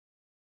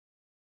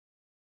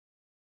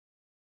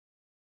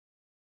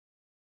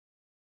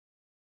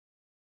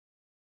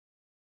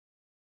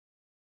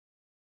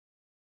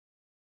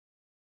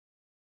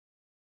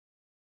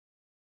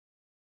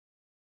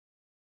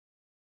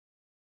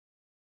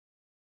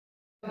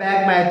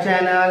Back my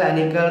channel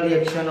अनिकल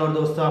reaction. और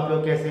दोस्तों, आप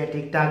लोग कैसे हैं?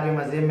 ठीक ठाक है,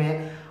 मज़े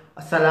में।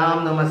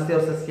 सलाम, नमस्ते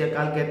और सत श्री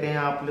अकाल कहते हैं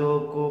आप लोगों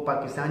को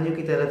पाकिस्तानियों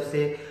की तरफ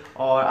से।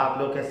 और आप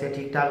लोग कैसे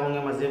ठीक ठाक होंगे,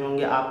 मज़े में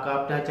होंगे। आपका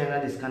अपना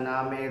चैनल जिसका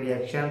नाम है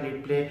रिएक्शन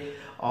रिप्ले,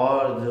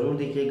 और ज़रूर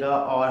देखिएगा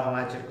और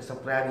हमारे चैनल को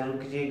सब्सक्राइब जरूर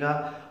कीजिएगा।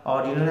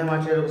 और जिन्होंने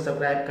हमारे चैनल को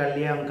सब्सक्राइब कर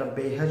लिया उनका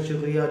बेहद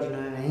शुक्रिया, और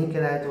जिन्होंने नहीं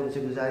करा है तो उनसे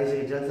गुजारिश है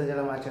कि जल्द से जल्द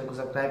हमारे चैनल को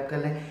सब्सक्राइब कर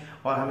लें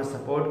और हमें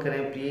सपोर्ट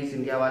करें प्लीज़।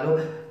 इंडिया वालों,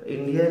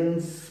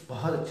 इंडियंस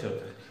बहुत अच्छे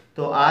होते हैं।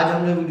 तो आज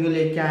हम जो वीडियो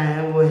लेके आए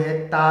हैं वो है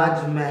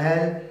Taj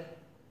Mahal,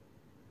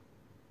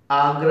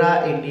 Agra,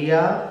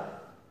 India,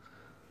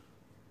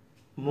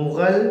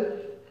 Mughal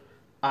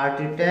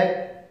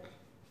architect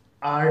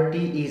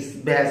RT is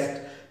best.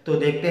 तो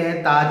देखते हैं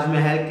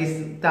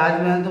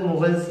ताजमहल तो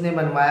मुगल्स ने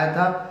बनवाया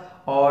था,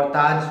 और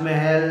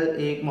ताजमहल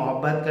एक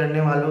मोहब्बत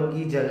करने वालों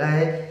की जगह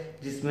है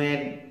जिसमें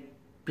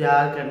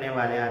प्यार करने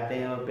वाले आते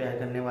हैं, और प्यार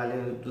करने वाले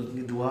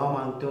उसकी दुआ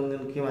मांगते होंगे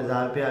उनके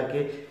मज़ार पे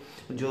आके,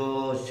 जो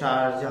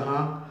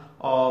शाहजहां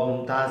और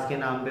मुमताज़ के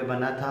नाम पे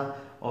बना था।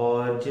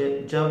 और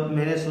जब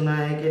मैंने सुना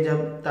है कि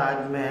जब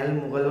ताजमहल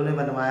मुग़लों ने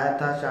बनवाया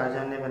था,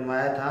 शाहजहां ने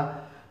बनवाया था,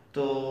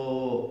 तो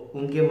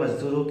उनके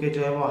मज़दूरों के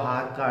जो है वो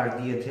हाथ काट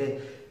दिए थे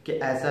कि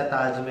ऐसा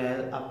ताजमहल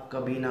अब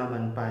कभी ना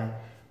बन पाए।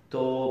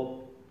 तो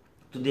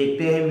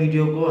देखते हैं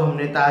वीडियो को।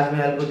 हमने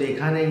ताजमहल को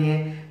देखा नहीं है,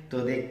 तो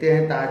देखते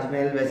हैं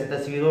ताजमहल। वैसे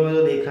तस्वीरों में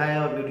तो देखा है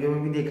और वीडियो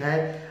में भी देखा है,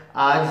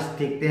 आज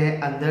देखते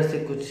हैं अंदर से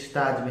कुछ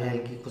ताजमहल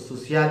की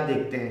खुसूसियात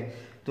देखते हैं।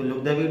 तो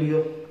look the video.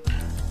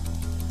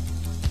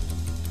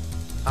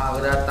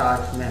 Agra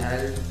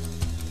Taj Mahal,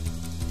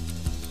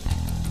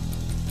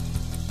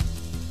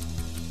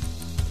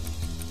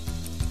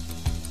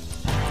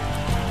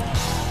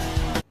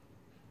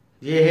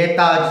 ये है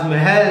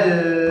ताजमहल।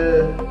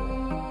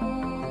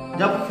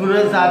 जब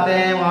टूरिस्ट आते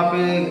हैं वहां पे,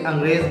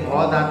 अंग्रेज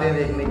बहुत आते हैं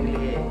देखने के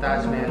लिए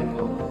ताजमहल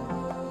को।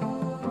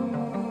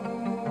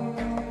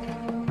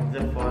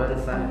 जब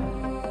फॉरेनर्स आए।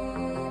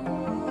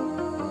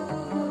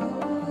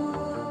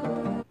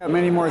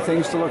 Many more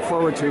things to look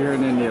forward to here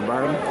in India,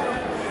 Barb.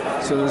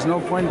 So there's no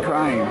point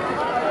crying.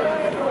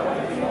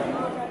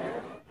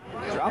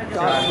 Shah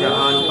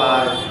Jahan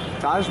Park,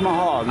 Taj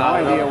Mahal, no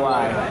idea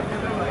why.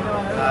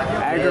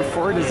 Agra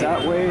Fort is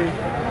that way.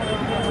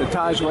 The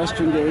Taj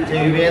Western Gate,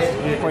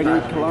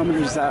 0.8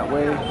 kilometers that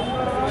way.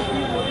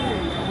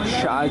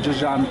 Shah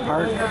Jahan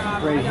Park,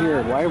 right here.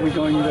 Why are we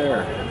going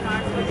there?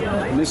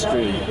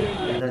 Mystery.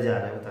 अंदर जा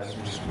रहे हैं, बता।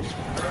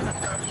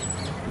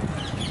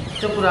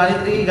 तो पुरानी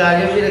तरह की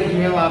गाड़ियाँ भी रखी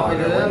हैं वहाँ पे,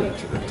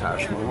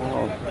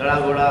 घोड़ा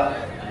घोड़ा,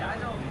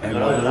 and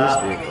one of these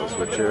vehicles,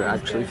 which are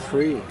actually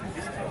free.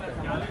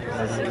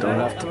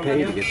 Don't have to pay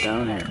to get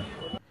down here.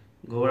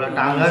 घोड़ा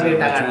टांगा भी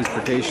टांगा।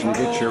 Transportation to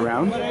get you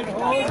around.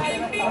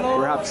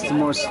 Perhaps the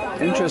most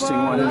interesting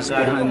one is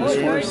behind this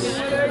horse.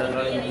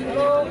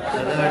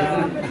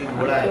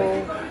 घोड़ा है।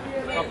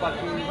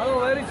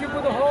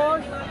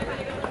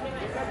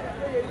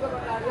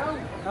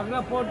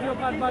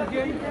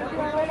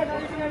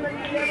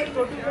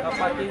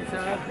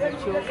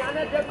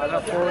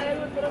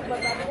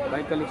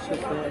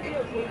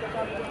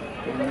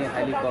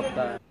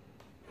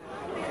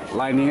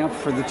 Lining up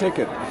for the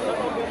ticket.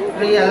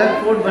 तो ये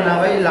अलग fort बना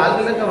हुआ है, ये लाल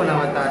कलर का बना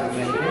हुआ है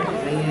ताजमहल के,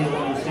 नहीं ये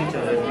दूसरी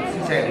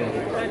साइड है।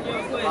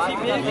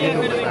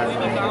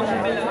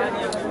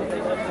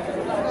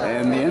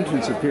 And the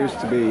entrance appears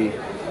to be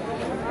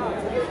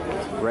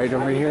right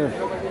over here.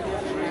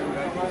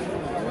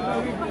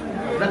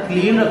 बड़ा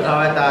क्लीन रखा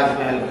हुआ है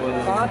ताजमहल को।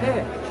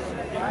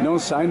 No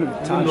sign of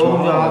Taj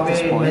Mahal at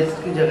this point.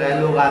 की जगह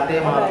लोग आते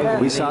हैं वहाँ पे।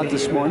 We saw it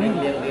this morning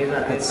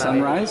at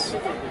sunrise.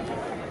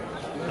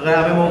 अगर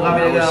हमें मौका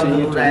मिलेगा हम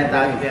जरूर आए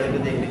ताजमहल को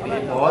देखने के लिए।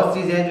 बहुत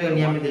चीजें हैं जो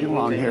इंडिया में देखने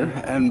Along here,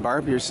 and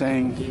Barb, you're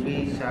saying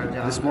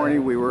this morning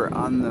we were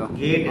on the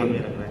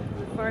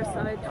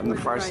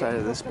far side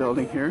of this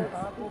building here,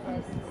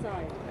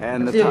 and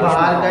the Taj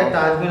Mahal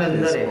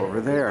is over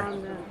there.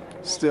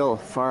 Still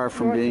far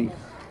from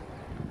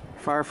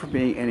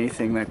being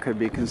anything that could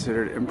be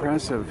considered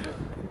impressive.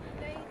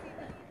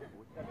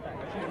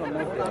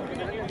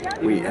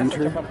 We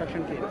enter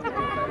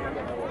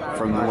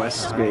from the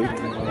west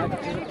gate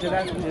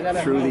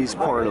through these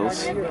portals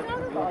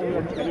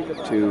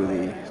to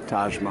the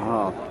Taj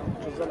Mahal.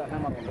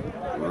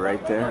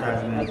 Right there.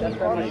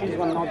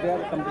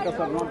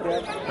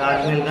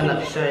 Taj Mahal का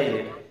नक्शा है ये।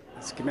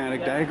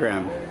 Schematic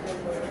diagram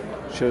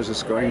shows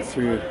us going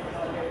through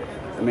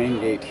the main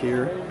gate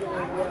here.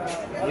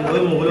 ये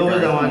वही मुगलों के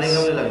ज़माने का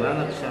मुझे लग रहा है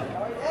नक्शा।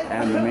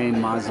 And the main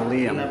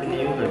mausoleum. अभी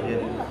न्यू कर दिया।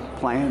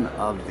 Plan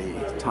of the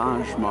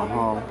Taj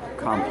Mahal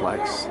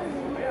complex.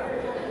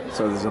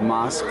 So there's a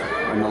mosque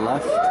on the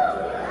left,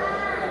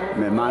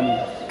 Mehman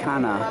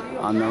Khana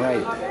on the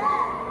right.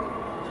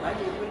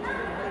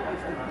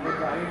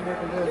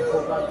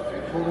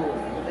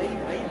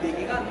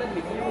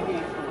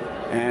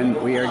 And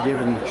we are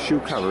given shoe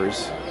covers,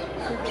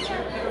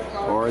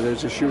 or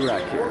there's a shoe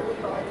rack here.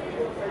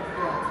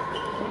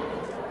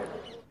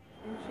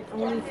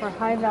 Only for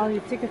high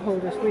value ticket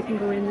holders. We can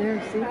go in there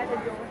and see.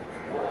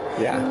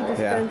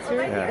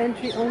 dispenser.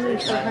 Entry only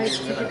for height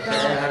ticket.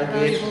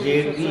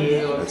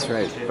 That's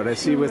right. But I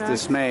see with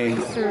dismay,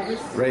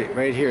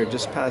 right here,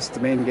 just past the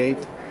main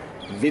gate,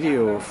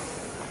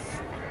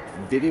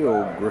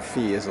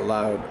 videography is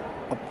allowed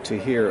up to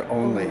here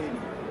only.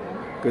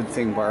 Good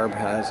thing Barb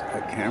has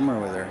a camera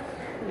with her.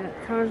 Yeah,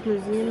 Taj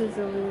Museum is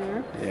over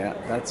there. Yeah,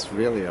 that's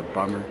really a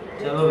bummer.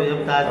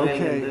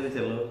 Okay.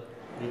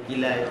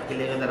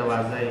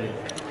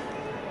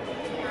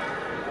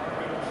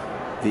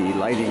 The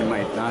lighting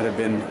might not have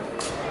been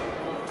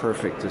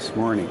perfect this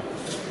morning,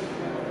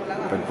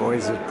 but boy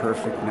is it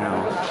perfect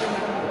now.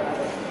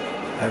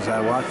 As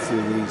I walk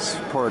through these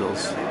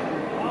portals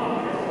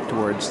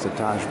towards the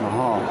Taj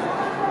Mahal,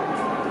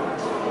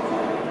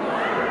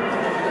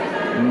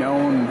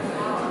 known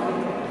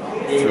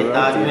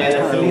throughout the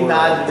entire world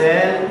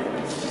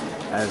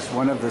as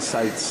one of the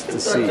sights to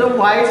see.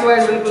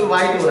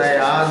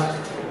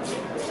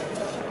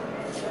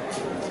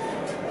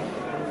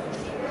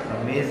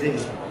 Amazing.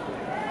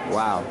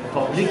 Wow.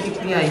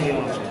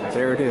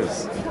 There it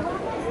is.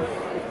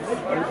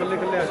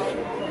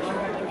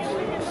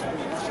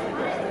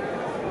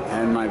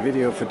 And my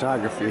video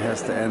photography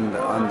has to end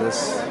on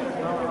this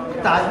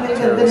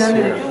terrace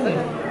here.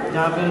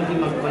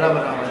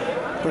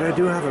 But I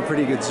do have a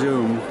pretty good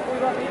zoom,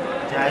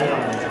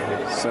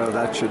 so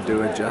that should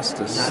do it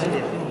justice.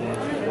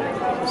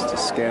 Just to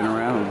scan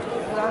around.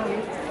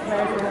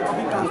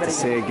 I have to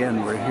say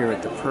again, we're here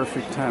at the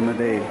perfect time of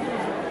day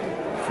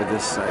for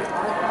this site.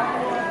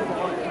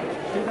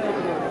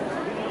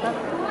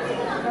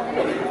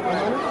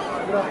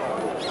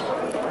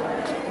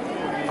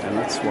 And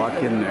let's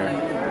walk in there.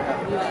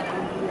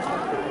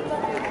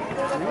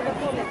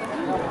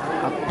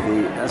 Up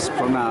the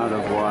esplanade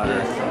of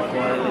water.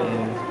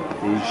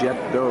 The jet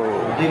d'eau.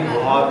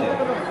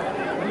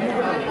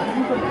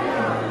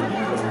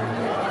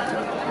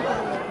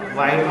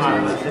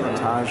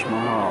 Taj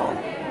Mahal.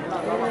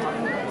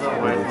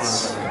 With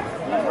its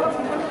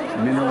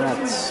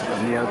minarets on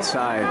the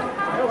outside.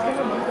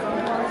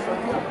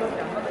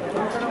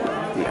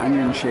 The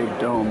onion-shaped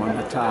dome on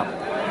the top.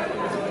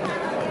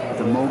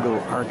 The Mughal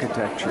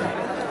architecture.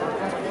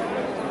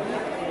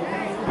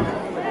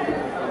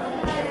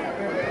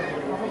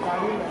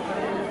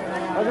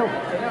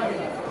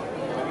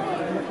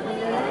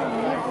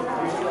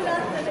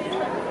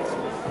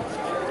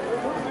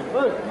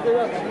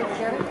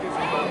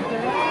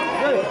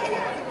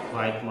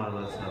 White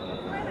marble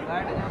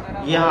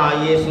ये हाँ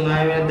ये सुना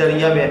है मैंने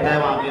दरिया बहता है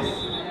वहाँ पे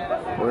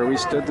Where we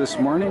stood this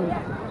morning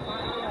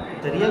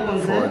दरिया कौन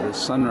सा for the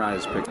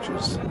sunrise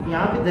pictures.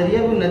 यहाँ पे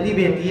दरिया को नदी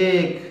बहती है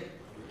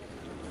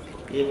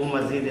एक वो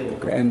मस्जिद है वो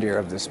grandeur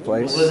of this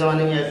place. Mughal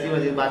ज़माने में ऐसी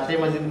मस्जिद बादशाही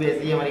मस्जिद भी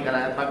ऐसी है हमारी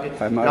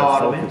If I'm out of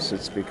focus,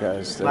 it's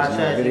because there's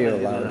no video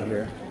allowed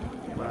here.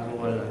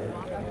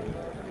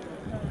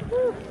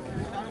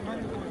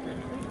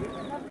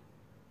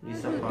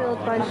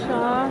 Built by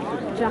Shah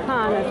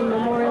Jahan as a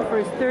memorial for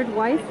his third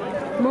wife,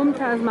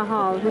 Mumtaz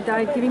Mahal, who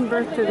died giving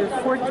birth to their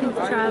 14th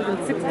child in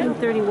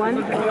 1631.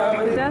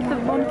 The death of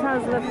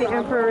Mumtaz left the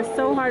emperor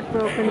so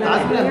heartbroken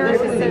that his heir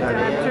is said to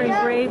have turned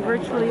grey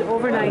virtually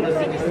overnight.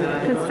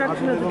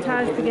 Construction of the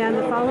Taj began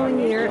the following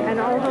year, and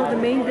although the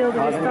main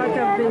building is thought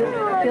to have been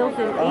built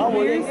in 8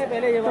 years,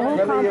 the whole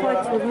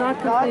complex was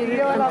not completed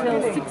until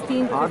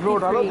 1653.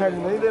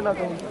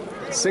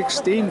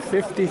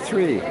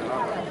 1653.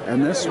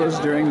 And this was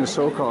during the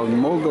so-called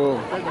Mughal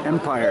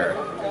Empire.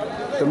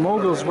 The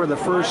Mughals were the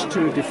first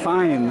to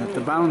define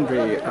the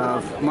boundary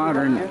of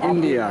modern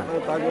India.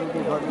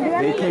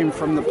 They came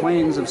from the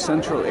plains of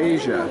Central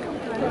Asia.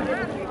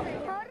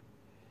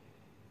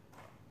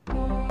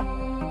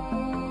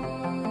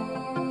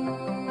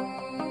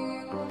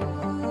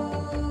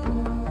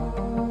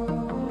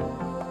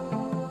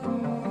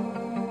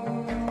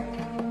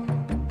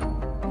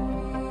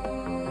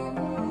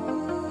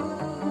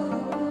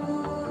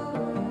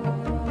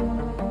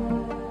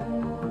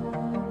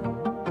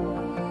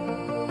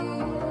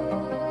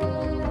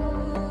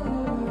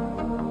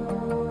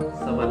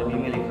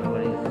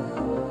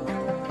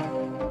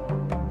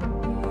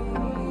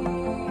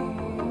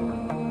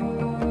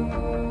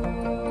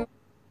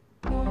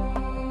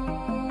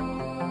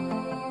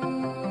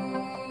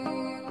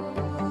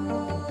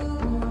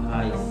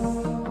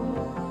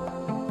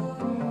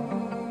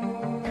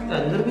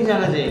 अंदर भी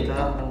जाना चाहिए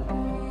था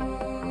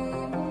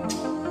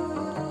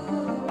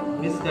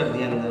miss कर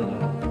दिया अंदर में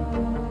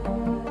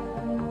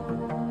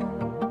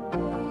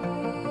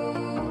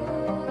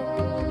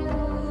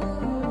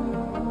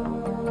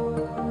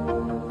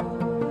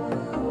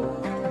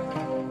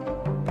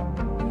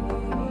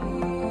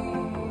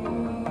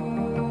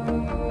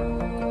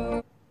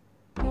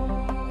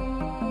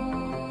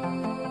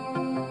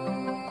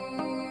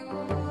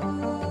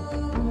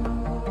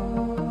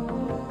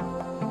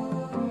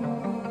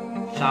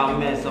शाम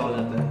में ऐसा हो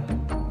जाता है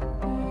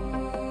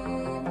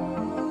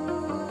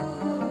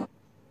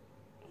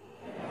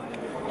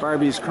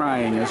Barbie's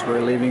crying as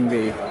we're leaving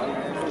the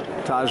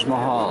Taj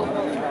Mahal.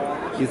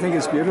 You think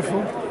it's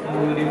beautiful?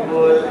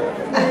 Beautiful.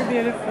 Very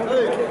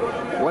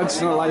beautiful.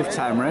 Once in a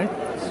lifetime, right?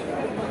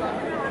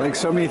 Like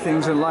so many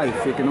things in life,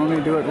 you can only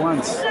do it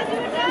once.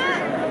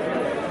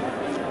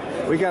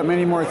 We got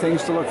many more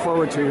things to look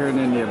forward to here in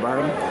India,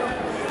 Barb.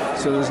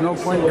 So there's no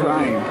point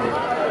crying.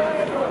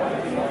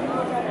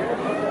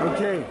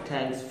 Okay.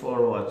 Thanks for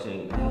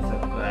watching and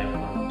subscribe.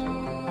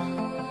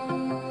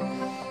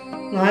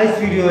 Nice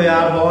video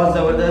यार, बहुत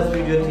ज़बरदस्त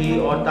video थी।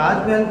 और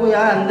ताजमहल को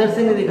यार अंदर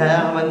से नहीं दिखाया,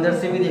 हम अंदर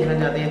से भी देखना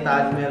चाहते हैं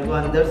ताजमहल को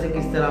अंदर से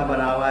किस तरह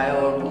बना हुआ है,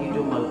 और उनकी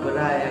जो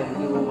मकबरा है,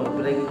 उनकी वो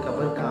मकबरे की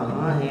कब्र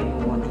कहाँ है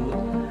वो मौजूद,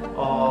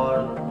 और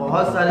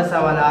बहुत सारे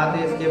सवालात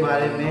हैं इसके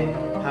बारे में,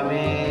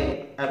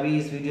 हमें अभी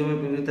इस वीडियो में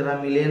पूरी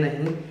तरह मिले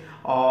नहीं।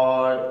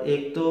 और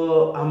एक तो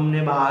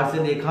हमने बाहर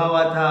से देखा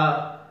हुआ था,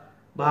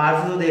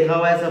 बाहर से तो देखा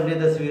हुआ है सबने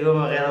तस्वीरों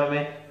वगैरह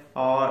में,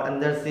 और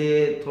अंदर से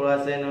थोड़ा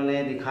सा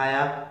इन्होंने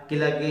दिखाया।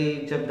 किला के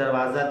जब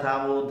दरवाज़ा था,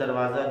 वो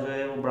दरवाज़ा जो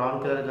है वो ब्राउन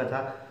कलर का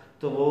था,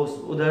 तो वो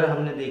उधर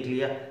हमने देख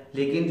लिया।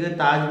 लेकिन जो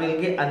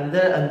ताजमहल के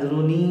अंदर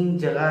अंदरूनी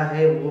जगह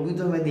है वो भी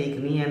तो हमें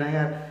देखनी है ना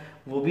यार,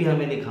 वो भी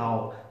हमें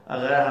दिखाओ।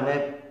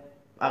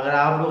 अगर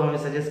आप लोग हमें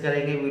सजेस्ट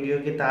करेंगे वीडियो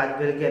के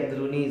ताजमहल के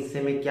अंदरूनी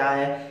हिस्से में क्या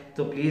है,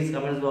 तो प्लीज़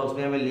कमेंट्स बॉक्स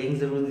में हमें लिंक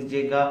ज़रूर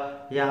दीजिएगा,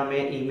 या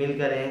हमें ईमेल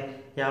करें,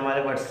 या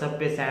हमारे व्हाट्सएप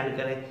पे सेंड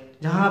करें,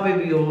 जहाँ पे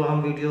भी हो।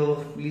 हम वीडियो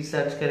प्लीज़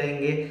सर्च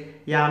करेंगे,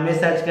 या हमें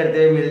सर्च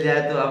करते हुए मिल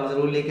जाए तो हम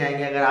ज़रूर लेके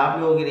आएंगे। अगर आप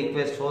लोगों की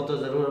रिक्वेस्ट हो तो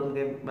ज़रूर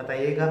हमें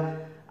बताइएगा।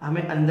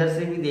 हमें अंदर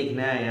से भी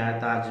देखना है यार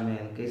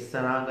ताजमहल किस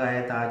तरह का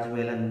है।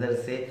 ताजमहल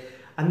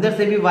अंदर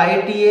से भी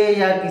वाइट ही है,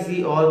 या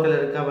किसी और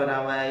कलर का बना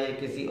हुआ है, या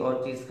किसी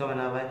और चीज़ का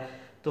बना हुआ है।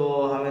 तो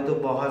हमें तो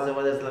बहुत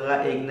ज़बरदस्त लगा।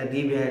 एक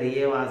नदी बह रही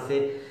है वहाँ से,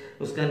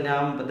 उसका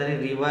नाम पता नहीं,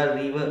 रिवर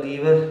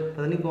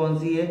पता नहीं कौन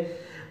सी है,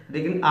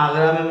 लेकिन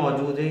आगरा में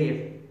मौजूद है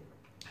ये।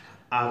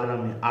 आगरा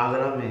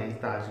में है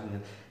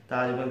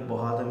ताजमहल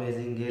बहुत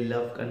अमेजिंग है।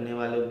 लव करने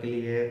वालों के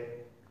लिए,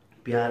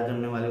 प्यार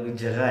करने वालों की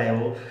जगह है,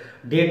 वो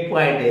डेट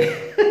पॉइंट है।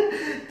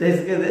 तो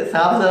इसके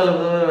साफ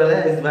लफ्ज़ों में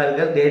बोला, इस बार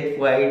का डेट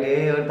पॉइंट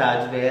है। और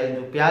ताजमहल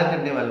जो प्यार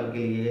करने वालों के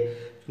लिए,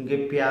 क्योंकि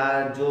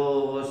प्यार जो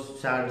वो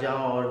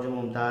शाहजहां और जो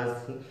मुमताज़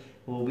थी,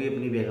 वो भी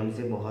अपनी बेगम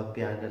से बहुत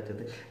प्यार करते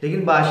थे।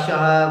 लेकिन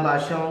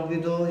बादशाहों की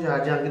तो,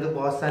 शाहजहां की तो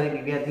बहुत सारी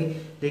बीवियाँ थी,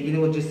 लेकिन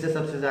वो जिससे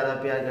सबसे ज़्यादा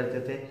प्यार करते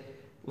थे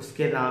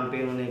उसके नाम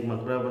पे उन्होंने एक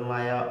मकबरा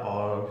बनवाया,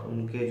 और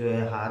उनके जो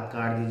है हाथ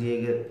काट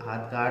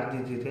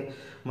दिए थे,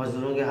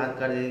 मजदूरों के हाथ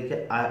काट दिए थे,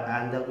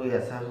 आइंदा कोई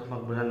ऐसा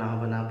मकबरा ना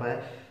बना पाए।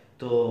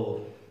 तो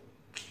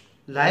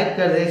लाइक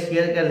कर दें,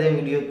 शेयर कर दें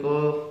वीडियो को,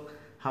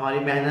 हमारी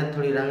मेहनत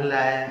थोड़ी रंग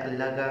लाए,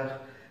 अल्लाह का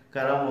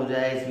करम हो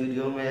जाए इस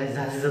वीडियो में,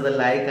 ज़्यादा से ज़्यादा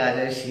लाइक आ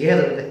जाए,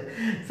 शेयर हो जाए,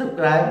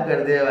 सब्सक्राइब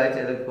कर दे हमारे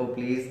चैनल को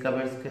प्लीज़।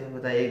 कमेंट्स करके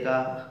बताइएगा,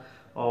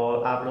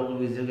 और आप लोगों को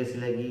वीडियो कैसी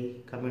लगी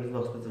कमेंट्स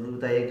बॉक्स में ज़रूर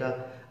बताइएगा।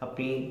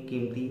 अपनी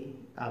कीमती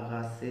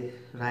आगाज़ से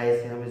राय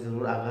से हमें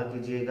ज़रूर आगाह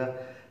कीजिएगा।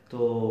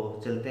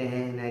 तो चलते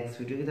हैं नेक्स्ट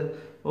वीडियो की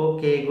तरफ।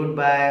 Okay, good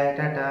bye,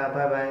 Tata,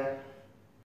 bye bye.